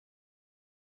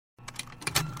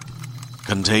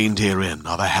Contained herein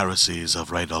are the heresies of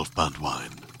Radolf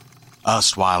Burntwine,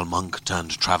 erstwhile monk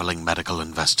turned traveling medical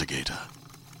investigator.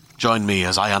 Join me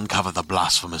as I uncover the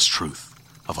blasphemous truth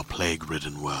of a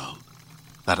plague-ridden world,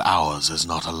 that ours is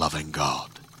not a loving God,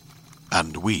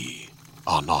 and we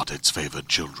are not its favored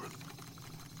children.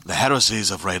 The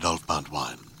heresies of Radolf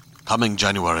Burntwine, coming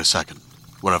January 2nd,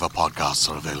 wherever podcasts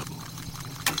are available.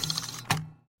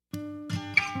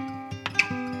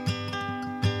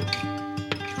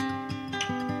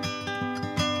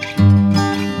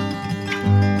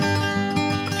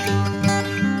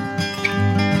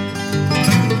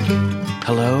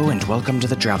 Hello and welcome to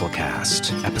the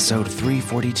Drabblecast, episode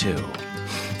 342.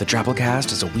 The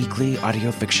Drabblecast is a weekly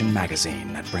audio fiction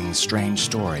magazine that brings strange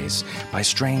stories by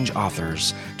strange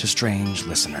authors to strange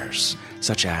listeners,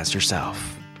 such as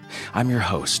yourself. I'm your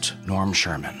host, Norm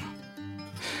Sherman.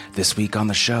 This week on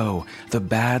the show, The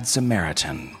Bad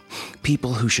Samaritan,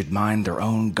 people who should mind their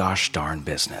own gosh darn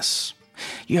business.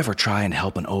 You ever try and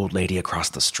help an old lady across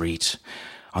the street?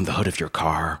 On the hood of your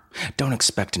car? Don't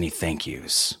expect any thank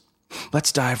yous.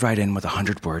 Let's dive right in with a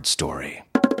 100-word story.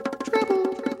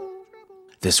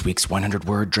 This week's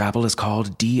 100-word drabble is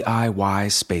called DIY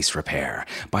Space Repair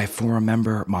by forum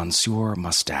member Monsieur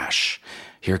Mustache.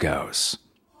 Here goes.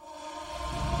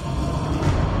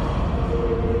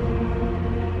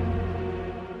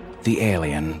 The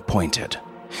alien pointed.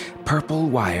 Purple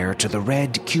wire to the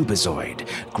red cubozoid,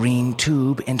 green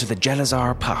tube into the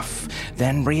Jelazar puff,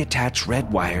 then reattach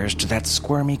red wires to that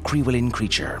squirmy Krewelin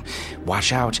creature.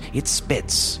 Watch out, it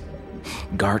spits.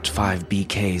 Gart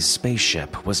 5BK's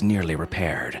spaceship was nearly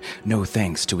repaired, no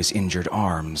thanks to his injured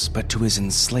arms, but to his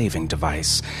enslaving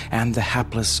device and the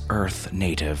hapless Earth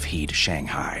native he'd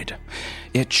shanghaied.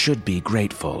 It should be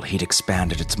grateful he'd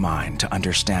expanded its mind to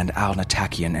understand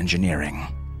Alnatakian engineering.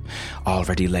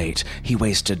 Already late, he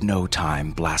wasted no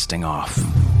time blasting off.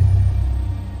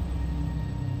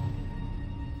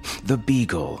 The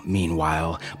Beagle,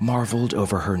 meanwhile, marveled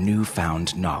over her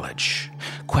newfound knowledge.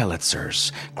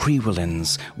 Quellitzers,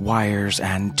 Krewelins, wires,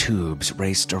 and tubes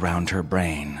raced around her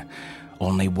brain.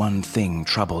 Only one thing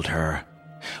troubled her.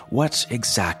 What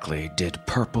exactly did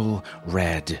purple,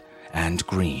 red, and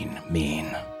green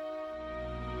mean?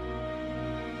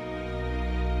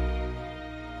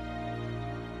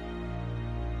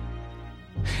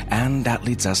 And that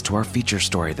leads us to our feature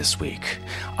story this week.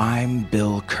 I'm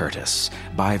Bill Kurtis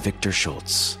by Victor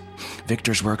Schultz.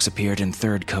 Victor's works appeared in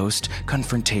Third Coast,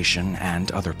 Confrontation,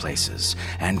 and other places,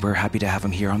 and we're happy to have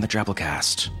him here on the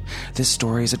Drabblecast. This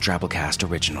story is a Drabblecast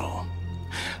original.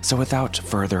 So without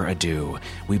further ado,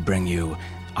 we bring you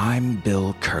I'm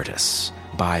Bill Kurtis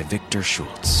by Victor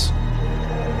Schultz.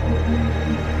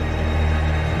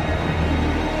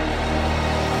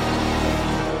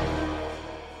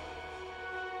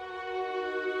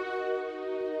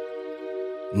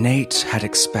 Nate had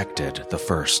expected the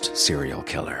first serial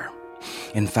killer.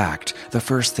 In fact, the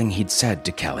first thing he'd said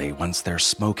to Kelly once their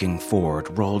smoking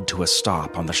Ford rolled to a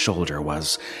stop on the shoulder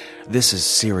was, "This is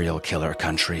serial killer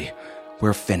country.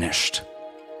 We're finished."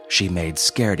 She made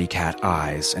scaredy-cat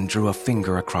eyes and drew a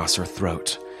finger across her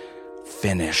throat.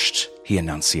 "Finished," he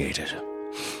enunciated.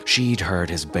 She'd heard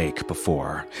his bake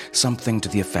before, something to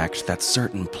the effect that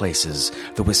certain places,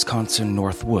 the Wisconsin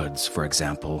North Woods, for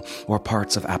example, or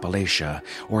parts of Appalachia,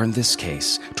 or in this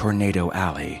case, Tornado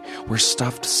Alley, were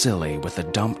stuffed silly with the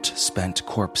dumped, spent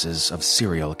corpses of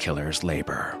serial killers'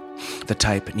 labor. The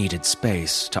type needed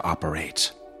space to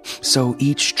operate. So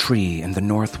each tree in the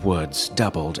North Woods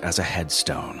doubled as a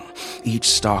headstone, each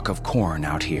stalk of corn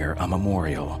out here a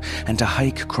memorial, and to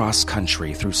hike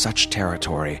cross-country through such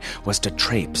territory was to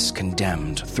traipse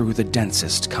condemned through the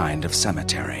densest kind of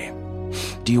cemetery.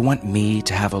 "Do you want me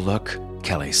to have a look?"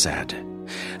 Kelly said.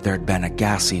 There'd been a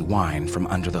gassy whine from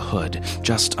under the hood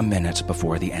just a minute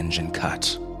before the engine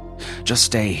cut. "Just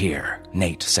stay here,"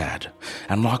 Nate said,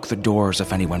 "and lock the doors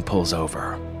if anyone pulls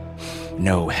over."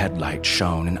 No headlight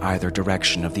shone in either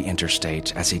direction of the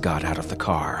interstate as he got out of the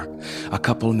car. A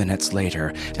couple minutes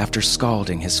later, after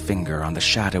scalding his finger on the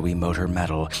shadowy motor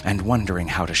metal and wondering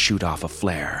how to shoot off a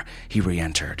flare, he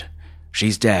re-entered.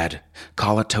 "She's dead.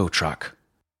 Call a tow truck."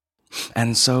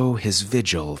 And so his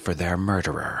vigil for their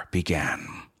murderer began.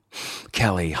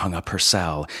 Kelly hung up her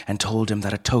cell and told him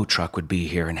that a tow truck would be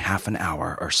here in half an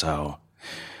hour or so.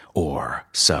 Or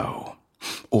so.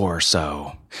 Or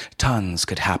so. Tons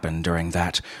could happen during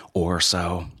that or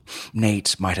so.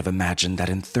 Nate might have imagined that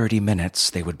in 30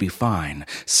 minutes they would be fine,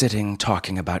 sitting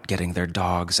talking about getting their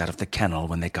dogs out of the kennel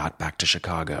when they got back to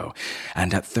Chicago.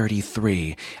 And at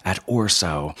 33, at or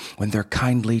so, when their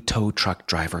kindly tow truck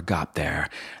driver got there,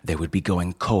 they would be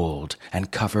going cold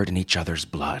and covered in each other's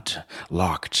blood,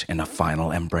 locked in a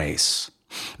final embrace.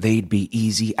 They'd be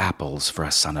easy apples for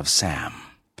a son of Sam.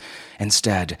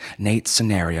 Instead, Nate's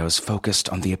scenarios focused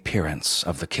on the appearance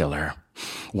of the killer.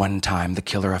 One time, the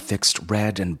killer affixed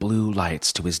red and blue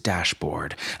lights to his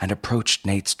dashboard and approached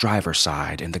Nate's driver's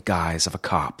side in the guise of a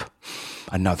cop.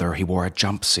 Another, he wore a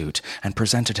jumpsuit and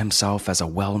presented himself as a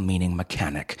well-meaning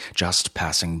mechanic just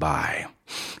passing by.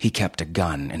 He kept a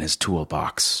gun in his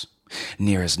toolbox.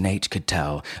 Near as Nate could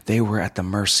tell, they were at the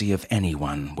mercy of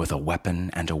anyone with a weapon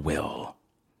and a will.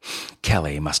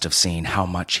 Kelly must have seen how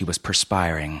much he was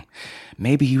perspiring.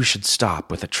 Maybe you should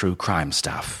stop with the true crime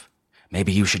stuff.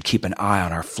 Maybe you should keep an eye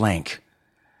on our flank.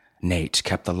 Nate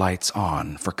kept the lights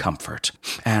on for comfort,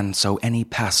 and so any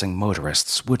passing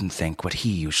motorists wouldn't think what he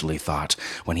usually thought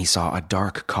when he saw a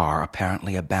dark car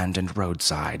apparently abandoned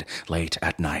roadside late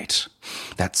at night,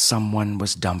 that someone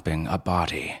was dumping a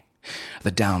body.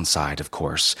 The downside, of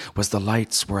course, was the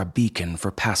lights were a beacon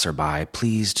for passerby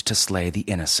pleased to slay the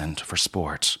innocent for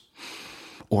sport.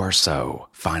 Orso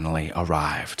finally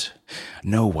arrived.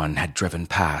 No one had driven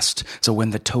past, so when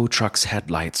the tow truck's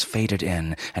headlights faded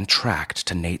in and tracked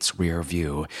to Nate's rear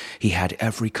view, he had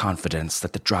every confidence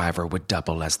that the driver would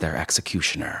double as their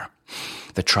executioner.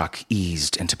 The truck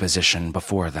eased into position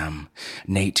before them.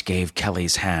 Nate gave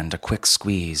Kelly's hand a quick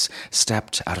squeeze,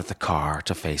 stepped out of the car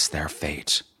to face their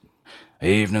fate.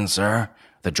 "Evening, sir,"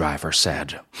 the driver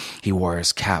said. He wore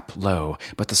his cap low,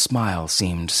 but the smile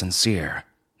seemed sincere.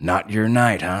 "Not your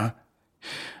night, huh?"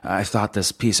 "I thought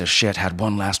this piece of shit had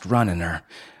one last run in her."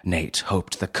 Nate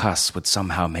hoped the cuss would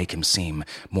somehow make him seem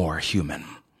more human.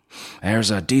 "There's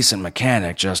a decent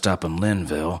mechanic just up in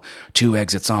Linville. 2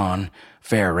 exits on,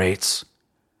 fair rates.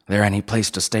 There any place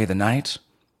to stay the night?"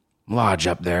 "Lodge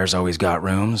up there's always got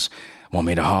rooms. Want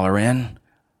me to holler in?"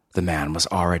 The man was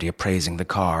already appraising the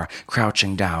car,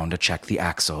 crouching down to check the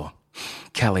axle.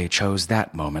 Kelly chose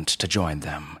that moment to join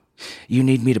them. "You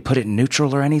need me to put it in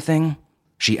neutral or anything?"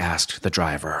 she asked the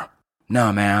driver.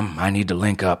 "No, ma'am, I need to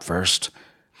link up first."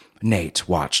 Nate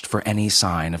watched for any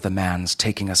sign of the man's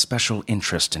taking a special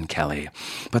interest in Kelly,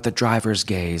 but the driver's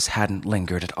gaze hadn't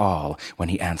lingered at all when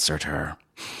he answered her.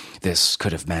 This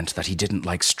could have meant that he didn't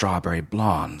like strawberry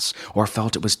blondes, or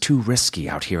felt it was too risky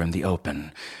out here in the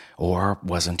open, or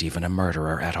wasn't even a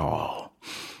murderer at all.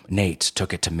 Nate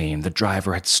took it to mean the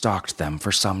driver had stalked them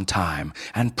for some time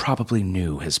and probably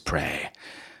knew his prey.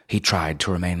 He tried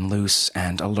to remain loose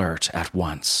and alert at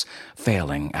once,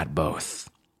 failing at both.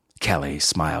 Kelly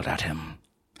smiled at him.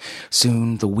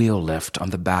 Soon the wheel lift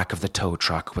on the back of the tow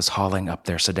truck was hauling up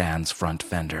their sedan's front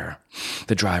fender.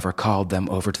 The driver called them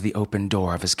over to the open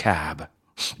door of his cab.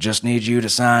 "Just need you to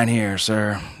sign here,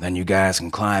 sir. Then you guys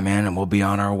can climb in and we'll be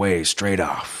on our way straight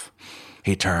off."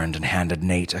 He turned and handed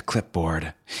Nate a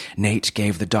clipboard. Nate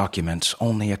gave the document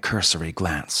only a cursory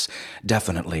glance,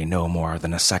 definitely no more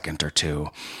than a second or two,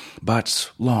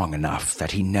 but long enough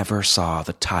that he never saw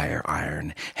the tire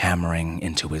iron hammering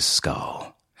into his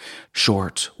skull.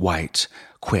 Short, white,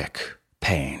 quick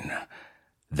pain,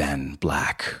 then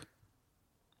black.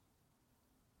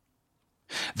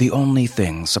 The only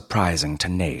thing surprising to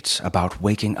Nate about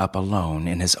waking up alone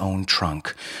in his own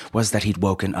trunk was that he'd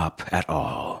woken up at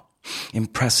all.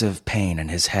 Impressive pain in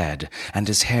his head, and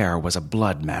his hair was a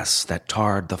blood mess that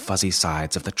tarred the fuzzy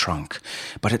sides of the trunk,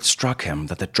 but it struck him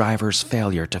that the driver's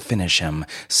failure to finish him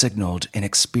signaled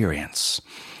inexperience.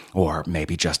 Or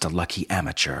maybe just a lucky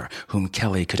amateur whom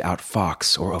Kelly could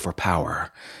outfox or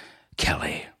overpower.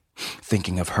 Kelly.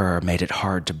 Thinking of her made it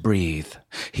hard to breathe.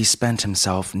 He spent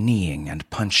himself kneeing and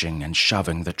punching and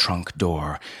shoving the trunk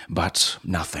door, but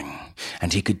nothing,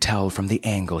 and he could tell from the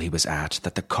angle he was at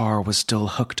that the car was still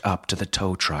hooked up to the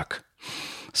tow truck.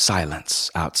 Silence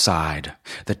outside.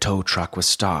 The tow truck was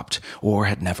stopped, or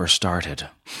had never started.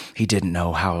 He didn't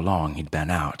know how long he'd been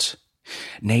out.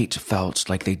 Nate felt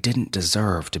like they didn't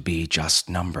deserve to be just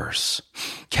numbers.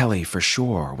 Kelly, for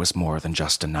sure, was more than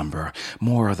just a number,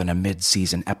 more than a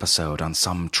mid-season episode on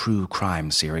some true crime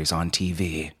series on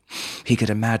TV. He could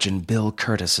imagine Bill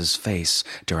Kurtis's face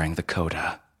during the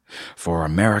coda. "For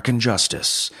American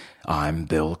justice, I'm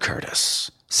Bill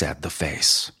Kurtis," said the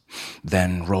face.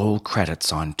 Then roll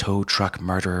credits on tow truck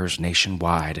murderers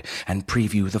nationwide and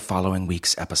preview the following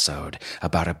week's episode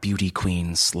about a beauty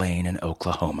queen slain in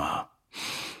Oklahoma.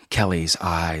 Kelly's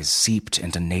eyes seeped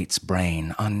into Nate's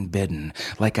brain unbidden,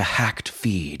 like a hacked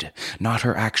feed, not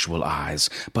her actual eyes,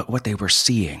 but what they were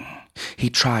seeing. He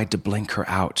tried to blink her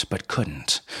out, but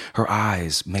couldn't. Her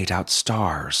eyes made out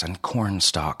stars and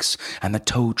cornstalks, and the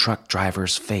tow truck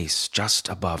driver's face just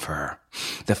above her.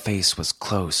 The face was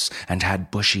close and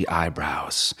had bushy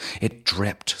eyebrows. It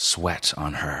dripped sweat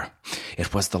on her.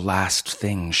 It was the last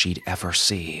thing she'd ever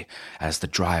see as the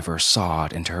driver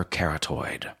sawed into her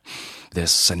carotid.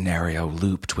 This scenario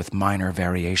looped with minor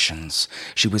variations.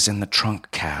 She was in the trunk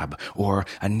cab, or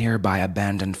a nearby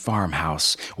abandoned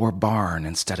farmhouse, or barn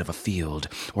instead of a field,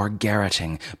 or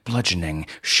garroting, bludgeoning,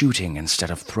 shooting instead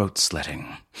of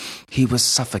throat-slitting. He was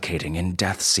suffocating in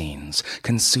death scenes,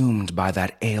 consumed by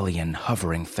that alien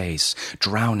hovering face,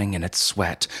 drowning in its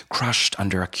sweat, crushed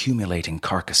under accumulating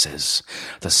carcasses.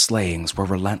 The slayings were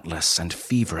relentless and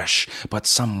feverish, but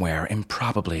somewhere,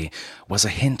 improbably, was a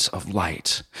hint of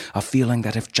light, a feeling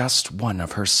that if just one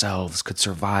of her selves could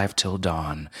survive till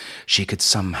dawn, she could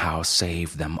somehow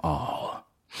save them all.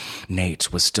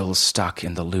 Nate was still stuck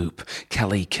in the loop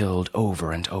Kelly killed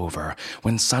over and over,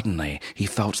 when suddenly he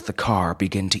felt the car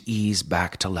begin to ease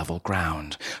back to level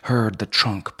ground, heard the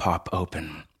trunk pop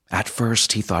open. At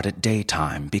first he thought it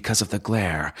daytime because of the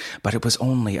glare, but it was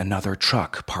only another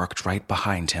truck parked right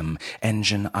behind him,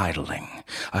 engine idling.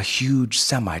 A huge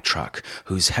semi-truck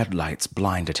whose headlights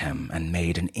blinded him and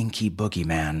made an inky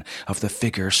boogeyman of the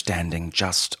figure standing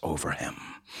just over him.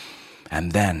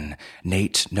 And then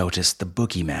Nate noticed the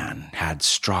boogeyman had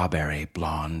strawberry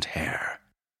blonde hair.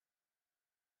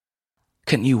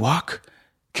 "Can you walk?"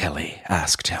 Kelly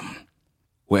asked him.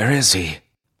 "Where is he?"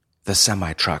 The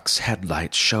semi-truck's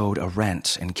headlights showed a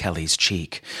rent in Kelly's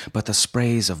cheek, but the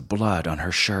sprays of blood on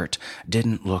her shirt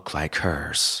didn't look like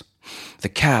hers. "The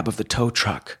cab of the tow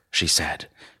truck," she said.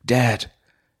 "Dead."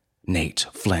 Nate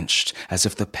flinched as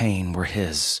if the pain were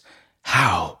his.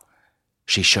 "How?"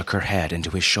 She shook her head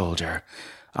into his shoulder.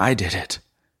 "I did it."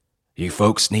 "You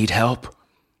folks need help?"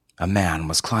 A man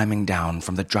was climbing down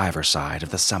from the driver's side of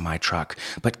the semi-truck,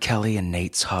 but Kelly and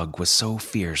Nate's hug was so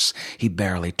fierce he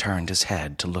barely turned his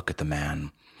head to look at the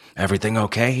man. "Everything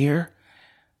okay here?"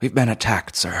 "We've been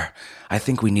attacked, sir. I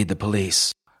think we need the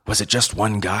police." "Was it just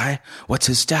one guy? What's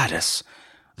his status?"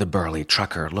 The burly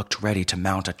trucker looked ready to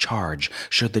mount a charge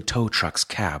should the tow truck's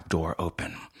cab door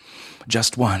open.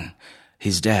 "Just one.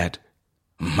 He's dead."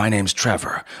 "My name's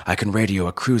Trevor. I can radio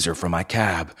a cruiser from my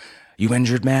cab. You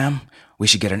injured, ma'am? We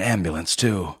should get an ambulance,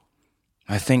 too."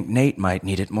 "I think Nate might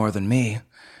need it more than me."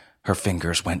 Her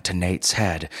fingers went to Nate's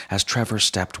head as Trevor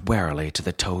stepped warily to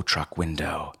the tow truck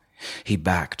window. He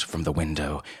backed from the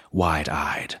window,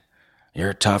 wide-eyed.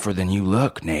 "You're tougher than you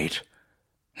look, Nate."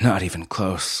 "Not even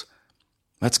close."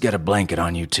 "Let's get a blanket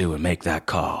on you two and make that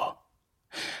call."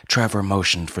 Trevor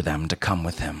motioned for them to come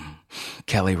with him.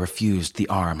 Kelly refused the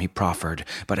arm he proffered,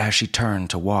 but as she turned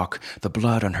to walk, the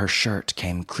blood on her shirt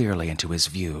came clearly into his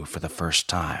view for the first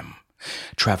time.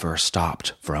 Trevor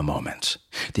stopped for a moment.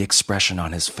 The expression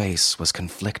on his face was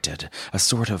conflicted, a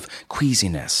sort of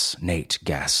queasiness, Nate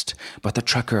guessed, but the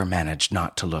trucker managed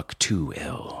not to look too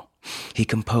ill. He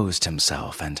composed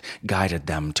himself and guided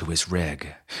them to his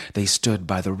rig. They stood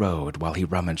by the road while he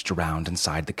rummaged around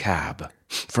inside the cab.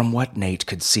 From what Nate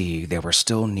could see, they were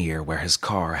still near where his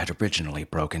car had originally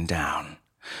broken down.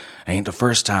 "Ain't the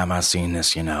first time I seen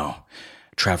this, you know."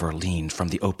 Trevor leaned from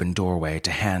the open doorway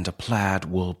to hand a plaid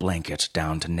wool blanket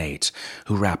down to Nate,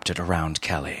 who wrapped it around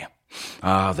Kelly.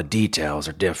 The details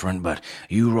are different, but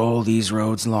you roll these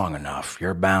roads long enough,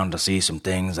 you're bound to see some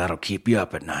things that'll keep you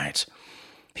up at night."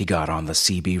 He got on the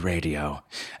CB radio.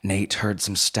 Nate heard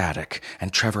some static,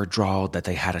 and Trevor drawled that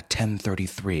they had a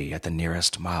 10:33 at the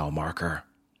nearest mile marker.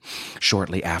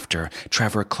 Shortly after,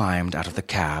 Trevor climbed out of the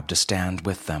cab to stand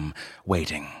with them,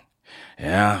 waiting.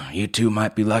 "Yeah, you two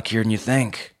might be luckier than you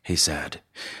think," he said.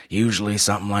 "Usually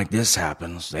something like this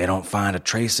happens. They don't find a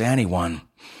trace of anyone."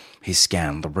 He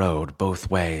scanned the road both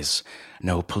ways.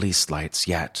 No police lights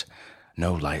yet.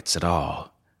 No lights at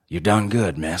all. "You done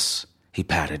good, miss." He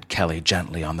patted Kelly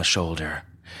gently on the shoulder,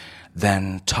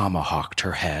 then tomahawked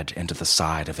her head into the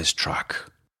side of his truck.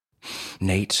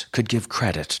 Nate could give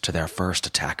credit to their first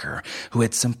attacker, who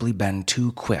had simply been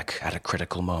too quick at a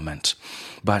critical moment.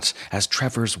 But as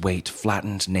Trevor's weight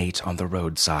flattened Nate on the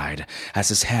roadside, as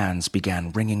his hands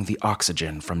began wringing the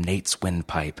oxygen from Nate's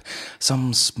windpipe,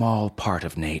 some small part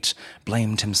of Nate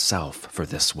blamed himself for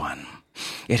this one.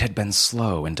 It had been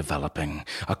slow in developing,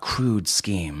 a crude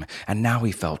scheme, and now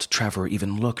he felt Trevor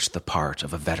even looked the part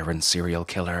of a veteran serial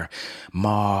killer,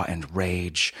 maw and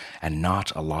rage, and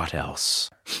not a lot else.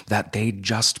 That they'd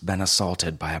just been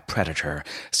assaulted by a predator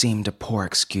seemed a poor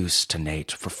excuse to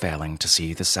Nate for failing to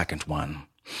see the second one.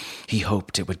 He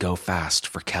hoped it would go fast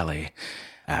for Kelly.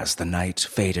 As the night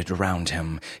faded around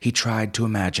him, he tried to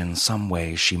imagine some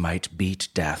way she might beat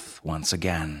death once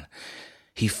again.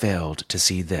 He failed to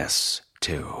see this,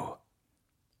 too.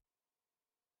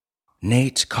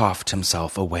 Nate coughed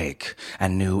himself awake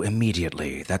and knew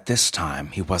immediately that this time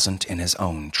he wasn't in his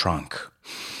own trunk.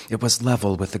 It was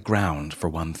level with the ground, for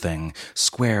one thing,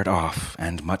 squared off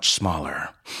and much smaller.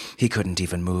 He couldn't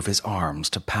even move his arms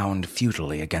to pound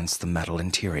futilely against the metal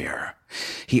interior.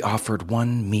 He offered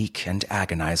one meek and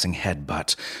agonizing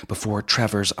headbutt before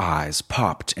Trevor's eyes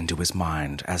popped into his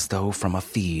mind as though from a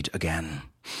feed again.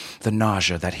 The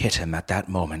nausea that hit him at that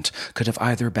moment could have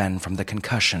either been from the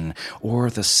concussion or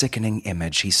the sickening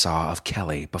image he saw of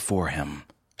Kelly before him.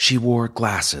 She wore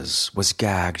glasses, was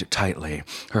gagged tightly,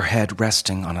 her head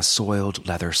resting on a soiled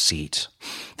leather seat.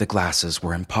 The glasses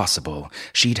were impossible.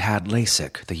 She'd had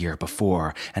LASIK the year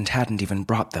before and hadn't even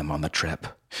brought them on the trip.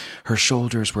 Her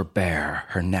shoulders were bare,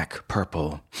 her neck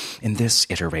purple. In this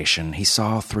iteration, he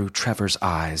saw through Trevor's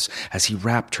eyes as he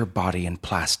wrapped her body in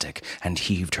plastic and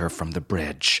heaved her from the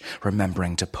bridge,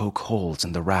 remembering to poke holes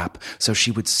in the wrap so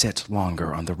she would sit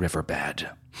longer on the riverbed.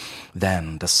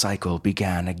 Then the cycle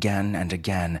began again and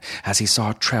again as he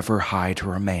saw Trevor hide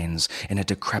her remains in a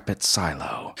decrepit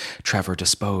silo. Trevor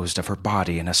disposed of her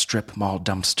body in a strip mall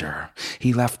dumpster.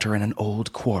 He left her in an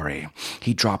old quarry.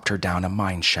 He dropped her down a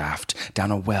mine shaft,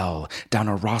 down a well, down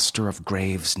a roster of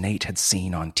graves Nate had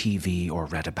seen on TV or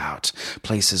read about,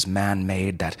 places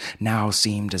man-made that now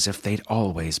seemed as if they'd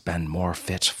always been more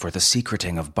fit for the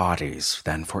secreting of bodies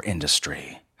than for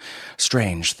industry.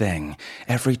 Strange thing,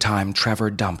 every time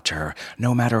Trevor dumped her,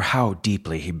 no matter how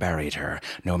deeply he buried her,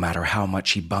 no matter how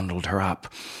much he bundled her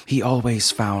up, he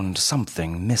always found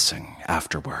something missing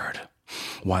afterward.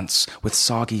 Once, with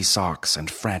soggy socks and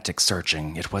frantic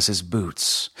searching, it was his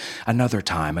boots. Another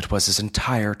time it was his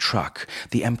entire truck,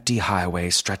 the empty highway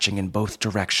stretching in both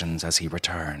directions as he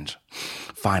returned.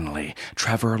 Finally,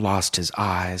 Trevor lost his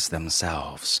eyes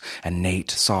themselves, and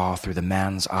Nate saw through the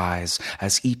man's eyes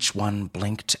as each one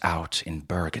blinked out in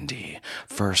burgundy,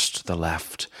 first the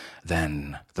left,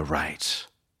 then the right.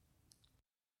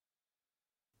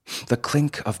 The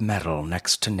clink of metal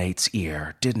next to Nate's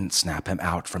ear didn't snap him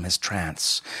out from his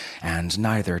trance, and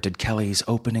neither did Kelly's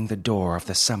opening the door of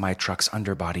the semi-truck's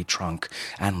underbody trunk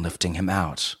and lifting him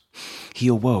out. He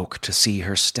awoke to see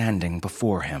her standing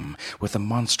before him with a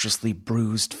monstrously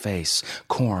bruised face,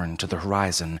 corn to the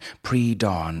horizon,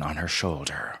 pre-dawn on her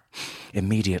shoulder.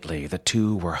 Immediately, the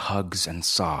two were hugs and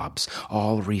sobs,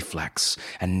 all reflex,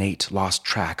 and Nate lost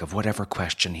track of whatever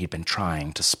question he'd been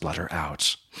trying to splutter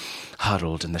out.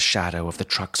 Huddled in the shadow of the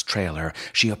truck's trailer,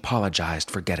 she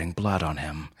apologized for getting blood on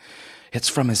him. "It's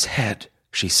from his head,"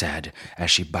 she said,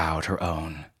 as she bowed her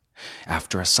own.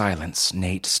 After a silence,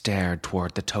 Nate stared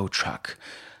toward the tow truck.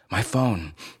 "My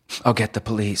phone. I'll get the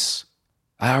police."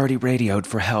 "I already radioed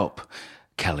for help."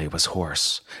 Kelly was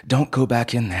hoarse. "Don't go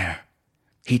back in there."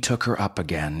 He took her up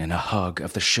again in a hug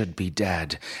of the should-be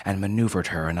dead and maneuvered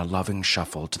her in a loving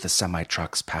shuffle to the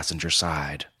semi-truck's passenger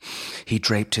side. He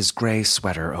draped his gray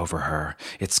sweater over her.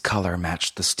 Its color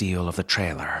matched the steel of the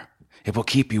trailer. "It will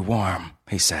keep you warm,"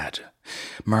 he said.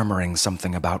 Murmuring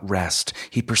something about rest,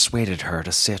 he persuaded her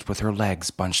to sit with her legs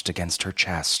bunched against her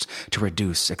chest to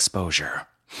reduce exposure.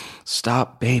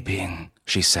 "Stop babying,"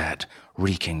 she said,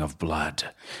 reeking of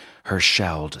blood. Her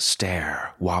shelled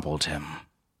stare wobbled him.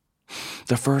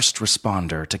 The first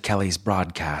responder to Kelly's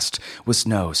broadcast was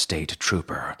no state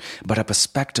trooper, but a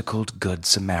bespectacled Good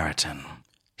Samaritan.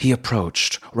 He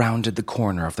approached, rounded the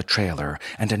corner of the trailer,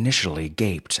 and initially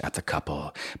gaped at the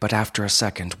couple, but after a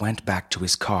second went back to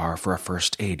his car for a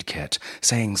first aid kit,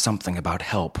 saying something about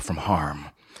help from harm.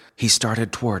 He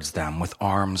started towards them with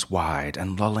arms wide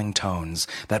and lulling tones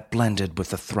that blended with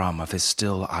the thrum of his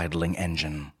still idling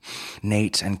engine.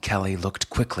 Nate and Kelly looked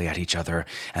quickly at each other,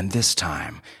 and this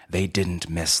time they didn't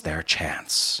miss their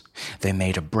chance. They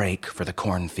made a break for the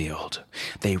cornfield.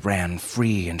 They ran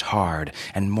free and hard,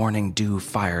 and morning dew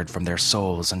fired from their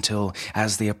soles until,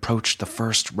 as they approached the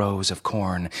first rows of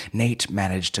corn, Nate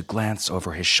managed to glance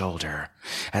over his shoulder.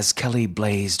 As Kelly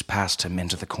blazed past him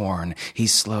into the corn, he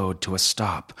slowed to a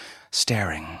stop,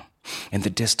 staring. In the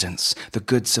distance, the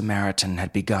Good Samaritan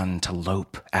had begun to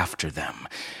lope after them,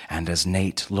 and as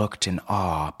Nate looked in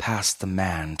awe past the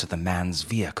man to the man's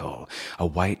vehicle, a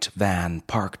white van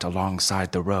parked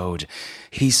alongside the road,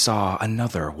 he saw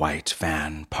another white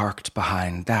van parked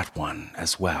behind that one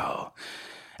as well,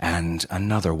 and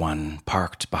another one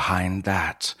parked behind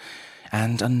that,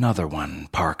 and another one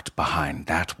parked behind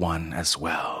that one as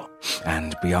well.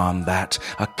 And beyond that,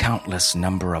 a countless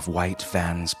number of white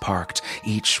vans parked,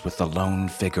 each with the lone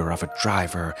figure of a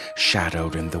driver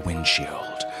shadowed in the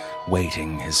windshield,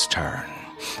 waiting his turn.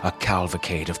 A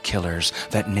cavalcade of killers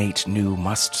that Nate knew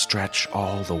must stretch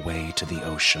all the way to the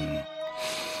ocean.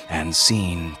 And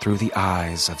seen through the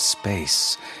eyes of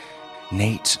space,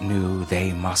 Nate knew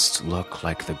they must look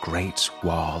like the Great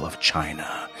Wall of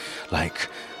China, like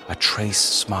a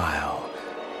traced smile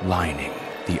lining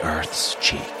the Earth's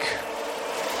cheek.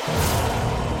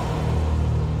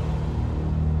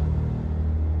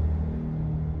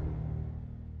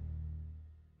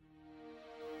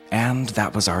 And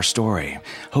that was our story.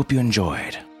 Hope you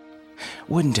enjoyed.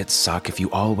 Wouldn't it suck if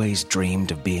you always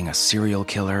dreamed of being a serial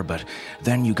killer, but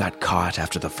then you got caught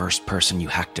after the first person you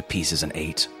hacked to pieces and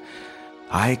ate?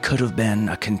 I could have been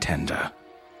a contender.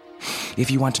 If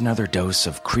you want another dose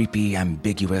of creepy,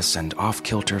 ambiguous, and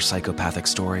off-kilter psychopathic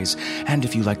stories, and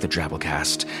if you like the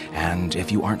Drabblecast, and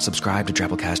if you aren't subscribed to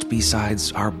Drabblecast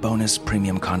B-Sides, our bonus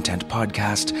premium content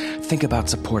podcast, think about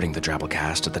supporting the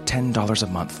Drabblecast at the $10 a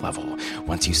month level.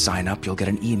 Once you sign up, you'll get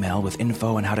an email with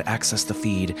info on how to access the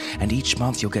feed, and each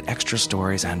month you'll get extra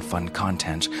stories and fun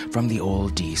content from the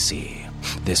old DC.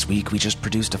 This week, we just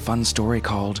produced a fun story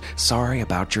called Sorry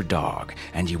About Your Dog,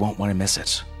 and you won't want to miss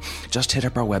it. Just hit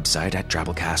up our website at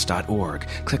drabblecast.org.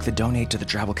 Click the Donate to the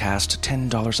Drabblecast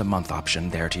 $10 a month option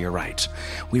there to your right.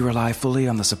 We rely fully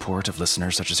on the support of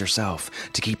listeners such as yourself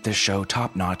to keep this show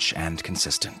top-notch and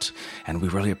consistent, and we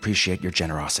really appreciate your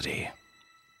generosity.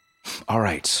 All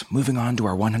right, moving on to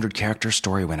our 100-character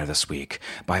story winner this week,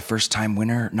 by first-time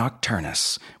winner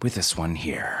Nocturnus, with this one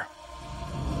here.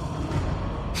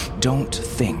 Don't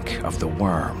think of the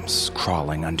worms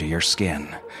crawling under your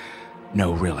skin.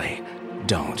 No, really,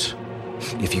 don't.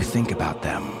 If you think about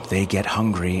them, they get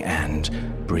hungry and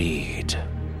breed.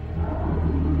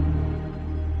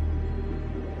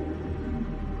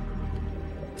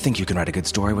 Think you can write a good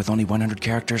story with only 100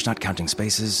 characters, not counting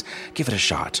spaces? Give it a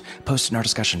shot. Post in our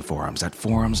discussion forums at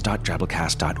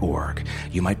forums.drabblecast.org.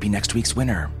 You might be next week's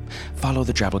winner. Follow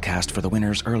the Drabblecast for the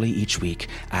winners early each week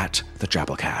at the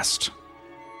Drabblecast.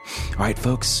 All right,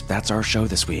 folks, that's our show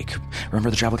this week.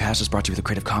 Remember, the Drabblecast is brought to you with a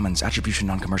Creative Commons Attribution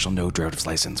Non-Commercial No Derivatives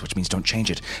license, which means don't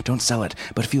change it, don't sell it,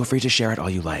 but feel free to share it all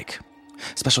you like.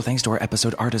 Special thanks to our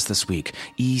episode artist this week,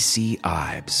 E.C.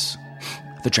 Ives.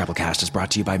 The Drabblecast is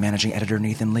brought to you by managing editor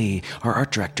Nathan Lee, our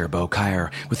art director Bo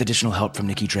Kyer, with additional help from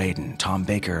Nikki Drayden, Tom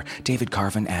Baker, David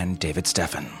Carvin, and David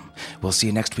Steffen. We'll see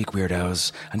you next week,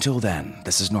 weirdos. Until then,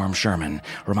 this is Norm Sherman,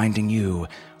 reminding you,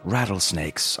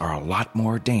 rattlesnakes are a lot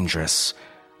more dangerous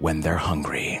when they're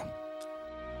hungry.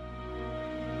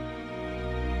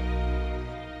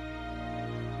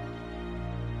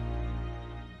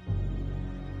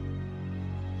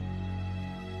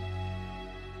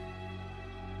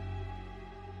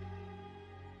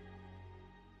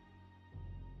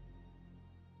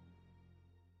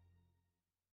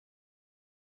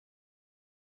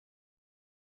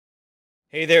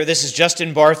 Hey there, this is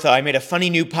Justin Bartha. I made a funny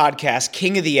new podcast,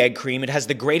 King of the Egg Cream. It has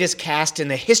the greatest cast in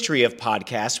the history of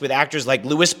podcasts with actors like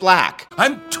Louis Black.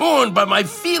 I'm torn by my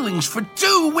feelings for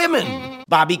two women.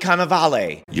 Bobby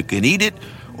Cannavale. You can eat it,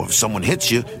 or if someone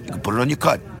hits you, you can put it on your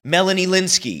cut. Melanie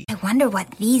Linsky. I wonder what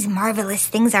these marvelous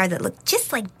things are that look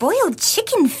just like boiled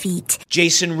chicken feet.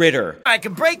 Jason Ritter. I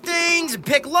can break things and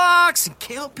pick locks and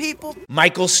kill people.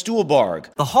 Michael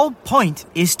Stuhlbarg. The whole point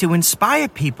is to inspire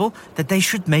people that they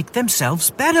should make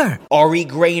themselves better. Ari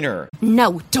Grainer.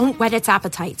 No, don't whet its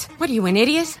appetite. What are you, an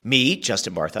idiot? Me,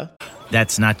 Justin Bartha.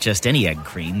 That's not just any egg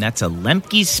cream, that's a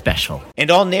Lemke's special. And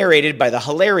all narrated by the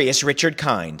hilarious Richard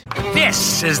Kind.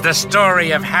 This is the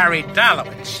story of Harry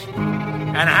Dalowitz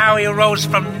and how he rose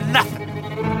from nothing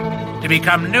to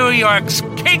become New York's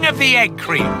King of the Egg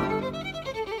Cream.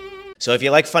 So if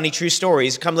you like funny true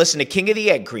stories, come listen to King of the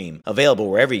Egg Cream, available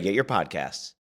wherever you get your podcasts.